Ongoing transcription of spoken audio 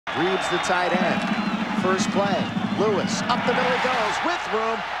Reeves, the tight end. First play, Lewis, up the middle he goes, with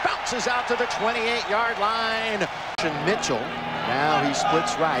room, bounces out to the 28-yard line. Mitchell, now he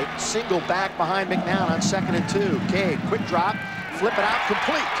splits right, single back behind McNown on 2nd and 2. Cade, quick drop, flip it out,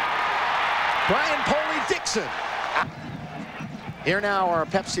 complete. Brian Poli-Dixon. Here now are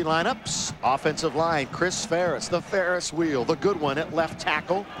Pepsi lineups. Offensive line, Chris Ferris, the Ferris wheel, the good one at left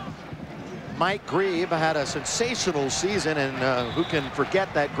tackle. Mike Grieve had a sensational season, and who can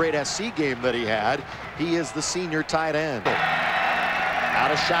forget that great SC game that he had? He is the senior tight end.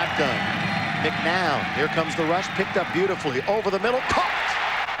 Out of shotgun. McNown, here comes the rush, picked up beautifully. Over the middle, caught.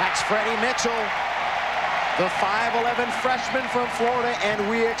 That's Freddie Mitchell, the 5'11" freshman from Florida, and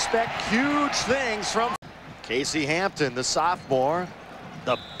we expect huge things from Casey Hampton, the sophomore,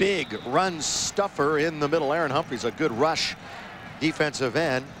 the big run stuffer in the middle. Aaron Humphrey's a good rush defensive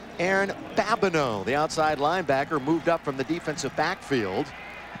end. Aaron Babineau, the outside linebacker, moved up from the defensive backfield.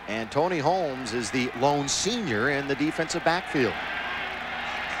 And Tony Holmes is the lone senior in the defensive backfield.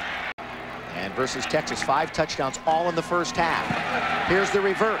 And versus Texas, 5 touchdowns, all in the first half. Here's the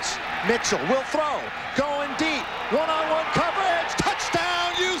reverse. Mitchell will throw, going deep, one-on-one coverage,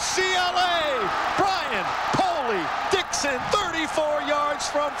 touchdown UCLA! Brian Poli-Dixon, 34 yards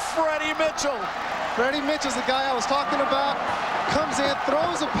from Freddie Mitchell. Freddie Mitchell's the guy I was talking about. Comes in,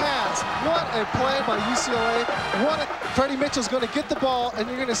 throws a pass. What a play by UCLA. Freddie Mitchell's going to get the ball, and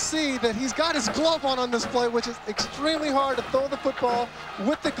you're going to see that he's got his glove on this play, which is extremely hard to throw the football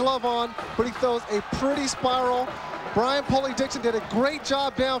with the glove on, but he throws a pretty spiral. Brian Poli-Dixon did a great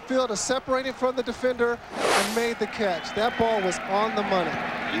job downfield of separating from the defender and made the catch. That ball was on the money.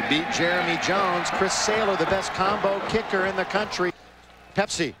 He beat Jeremy Jones. Chris Saylor, the best combo kicker in the country.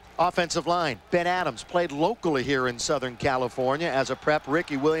 Pepsi. Offensive line, Ben Adams played locally here in Southern California as a prep.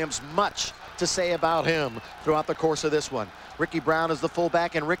 Ricky Williams, much to say about him throughout the course of this one. Ricky Brown is the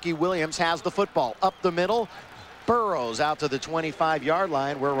fullback, and Ricky Williams has the football. Up the middle, burrows out to the 25-yard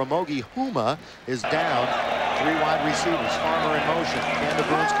line where Ramogi Huma is down. 3 wide receivers, Farmer in motion. Can the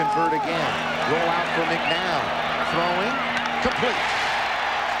Bruins convert again? Roll out for McNown. Throwing, complete.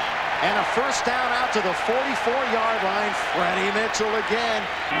 And a first down out to the 44-yard line. Freddie Mitchell again.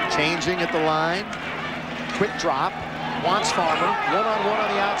 Changing at the line. Quick drop. Wants Farmer. One-on-one on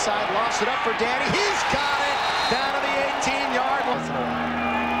the outside. Lost it up for Danny. He's got it. Down to the 18-yard line.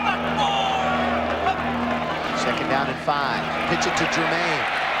 2nd down and 5. Pitch it to Jermaine.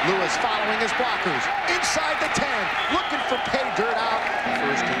 Lewis following his blockers. Inside the 10. Looking for pay dirt out.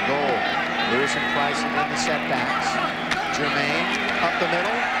 1st and goal. Lewis and Price in the setbacks. Jermaine up the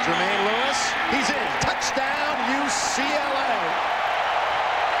middle. Jermaine Lewis, he's in. Touchdown UCLA.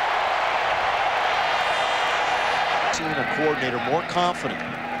 Seen a coordinator more confident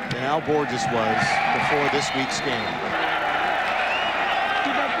than Al Borges was before this week's game.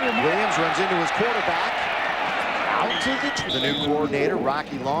 Williams runs into his quarterback. Out to the new coordinator,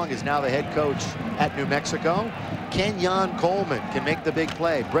 Rocky Long, is now the head coach at New Mexico. Kenyon Coleman can make the big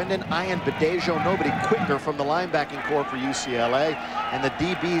play. Brendan Ian-Badejo, nobody quicker from the linebacking core for UCLA. And the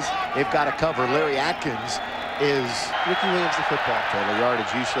DBs, they've got to cover. Larry Atkins is Ricky Williams, the football. Total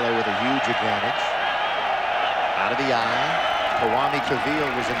yardage, UCLA with a huge advantage. Out of the eye. Kwame Cavil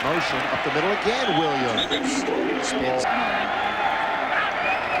was in motion. Up the middle again, Williams. Spins.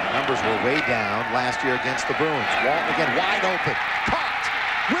 Numbers were way down last year against the Bruins. Walton again, wide open. Caught.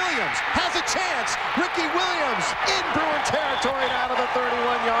 Williams has a chance. Ricky Williams in Bruin territory down to the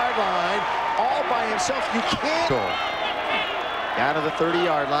 31-yard line. All by himself. You can't. Down to the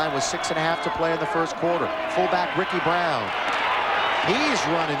 30-yard line with 6.5 to play in the first quarter. Fullback Ricky Brown. He's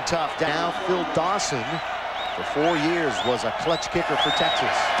running tough. Now Phil Dawson, for 4 years, was a clutch kicker for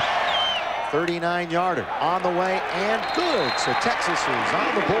Texas. 39-yarder on the way and good. So Texas is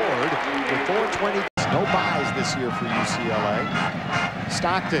on the board with 4:20. No buys this year for UCLA.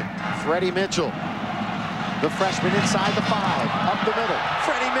 Stockton, Freddie Mitchell, the freshman inside the 5, up the middle.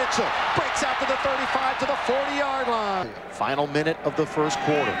 Freddie Mitchell breaks out to the 35 to the 40-yard line. Final minute of the first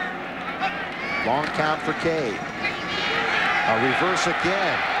quarter. Long count for Cade. A reverse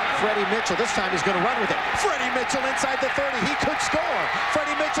again. Freddie Mitchell, this time he's going to run with it. Freddie Mitchell inside the 30, he could score.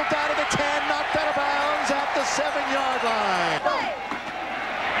 Freddie Mitchell down to the 10, knocked out of bounds at the 7-yard line.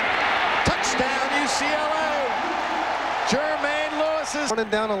 Touchdown UCLA. Jermaine Lewis is running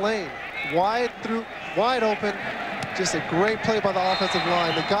down a lane, wide open. Just a great play by the offensive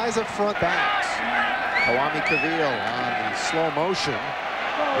line. The guys up front backs. Kwame Cavil on the slow motion.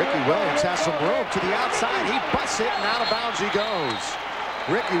 Ricky Williams has some room to the outside. He busts it and out of bounds he goes.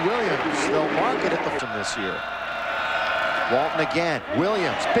 Ricky Williams, they'll mark it at the this year. Walton again.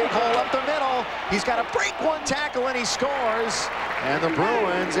 Williams, big hole up the middle. middle. He's got to break one tackle, and he scores. And the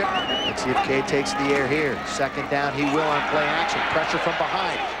Bruins. Let's see if Cade takes the air here. Second down, he will on play action. Pressure from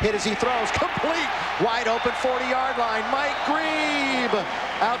behind. Hit as he throws. Complete. Wide open 40-yard line. Mike Grieb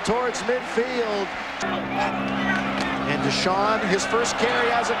out towards midfield. And Deshaun, his first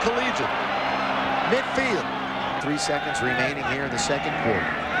carry as a collegiate. Midfield. 3 seconds remaining here in the second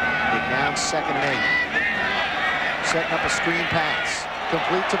quarter. McNown, second and 8. Setting up a screen pass.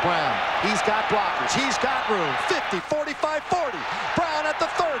 Complete to Brown. He's got blockers. He's got room. 50, 45, 40. Brown at the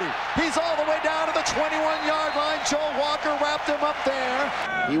 30. He's all the way down to the 21-yard line. Joe Walker wrapped him up there.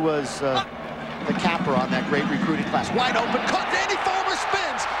 He was the capper on that great recruiting class. Wide open. Caught. Danny Farmer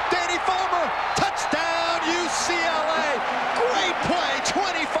spins. Danny Farmer. Touchdown, UCLA. Great play.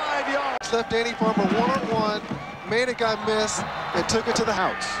 25 yards. Left Danny Farmer one-on-one. Made a guy miss and took it to the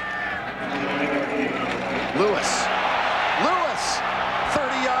house. Lewis.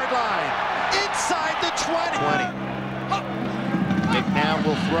 30-yard line. Inside the 20. McNown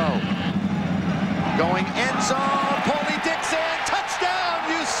will throw. Going end zone. Poli-Dixon. Touchdown,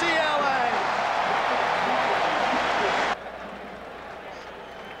 UCLA.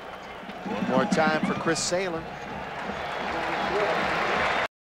 One more time for Chris Salen.